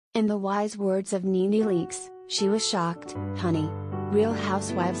In the wise words of NeNe Leakes, she was shocked, honey. Real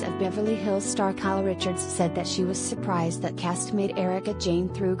Housewives of Beverly Hills star Kyle Richards said that she was surprised that castmate Erika Jayne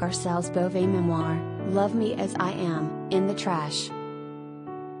threw Garcelle's Beauvais memoir, Love Me As I Am, in the trash.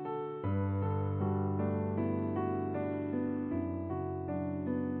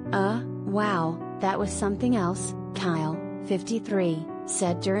 Wow, that was something else, Kyle, 53,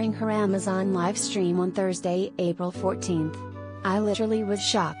 said during her Amazon live stream on Thursday, April 14. I literally was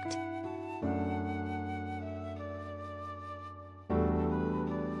shocked.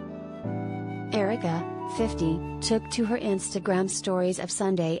 Erika, 50, took to her Instagram stories of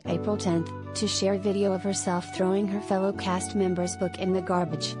Sunday, April 10, to share video of herself throwing her fellow cast member's book in the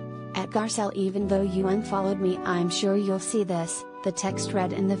garbage. At Garcelle, even though you unfollowed me, I'm sure you'll see this, the text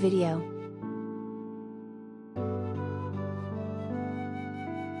read in the video.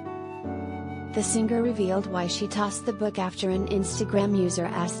 The singer revealed why she tossed the book after an Instagram user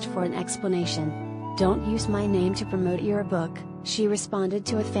asked for an explanation. Don't use my name to promote your book, she responded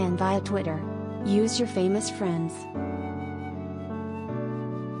to a fan via Twitter. Use your famous friends.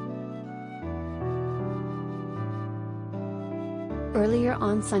 Earlier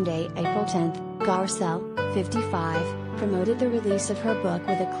on Sunday, April 10, Garcelle, 55, promoted the release of her book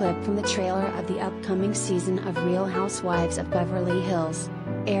with a clip from the trailer of the upcoming season of Real Housewives of Beverly Hills.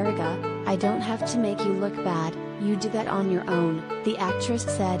 Erika, I don't have to make you look bad, you do that on your own, the actress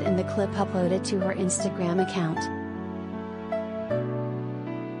said in the clip uploaded to her Instagram account.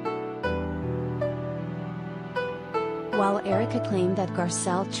 While Erika claimed that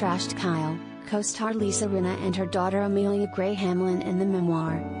Garcelle trashed Kyle, co-star Lisa Rinna and her daughter Amelia Gray Hamlin in the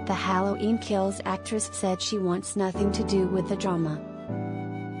memoir, The Halloween Kills actress said she wants nothing to do with the drama.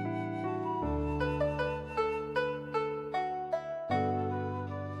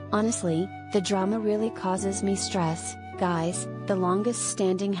 Honestly, the drama really causes me stress, guys, the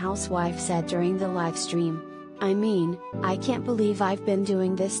longest-standing housewife said during the livestream. I mean, I can't believe I've been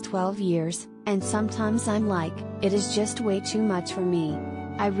doing this 12 years, and sometimes I'm like, it is just way too much for me.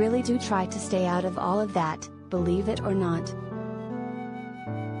 I really do try to stay out of all of that, believe it or not.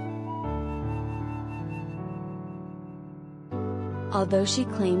 Although she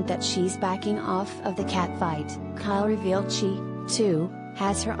claimed that she's backing off of the catfight, Kyle revealed she, too,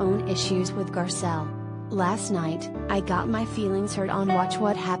 has her own issues with Garcelle. Last night, I got my feelings hurt on Watch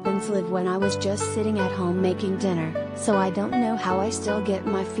What Happens Live when I was just sitting at home making dinner, so I don't know how I still get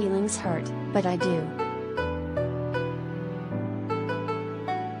my feelings hurt, but I do.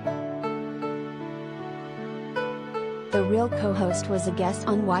 The Real co-host was a guest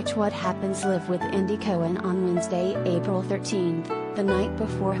on Watch What Happens Live with Andy Cohen on Wednesday, April 13, the night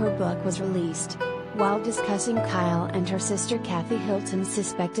before her book was released. While discussing Kyle and her sister Kathy Hilton's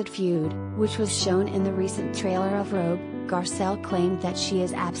suspected feud, which was shown in the recent trailer of RHOBH, Garcelle claimed that she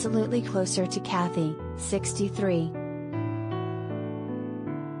is absolutely closer to Kathy, 63.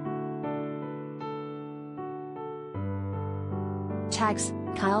 Tags,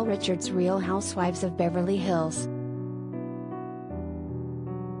 Kyle Richards Real Housewives of Beverly Hills.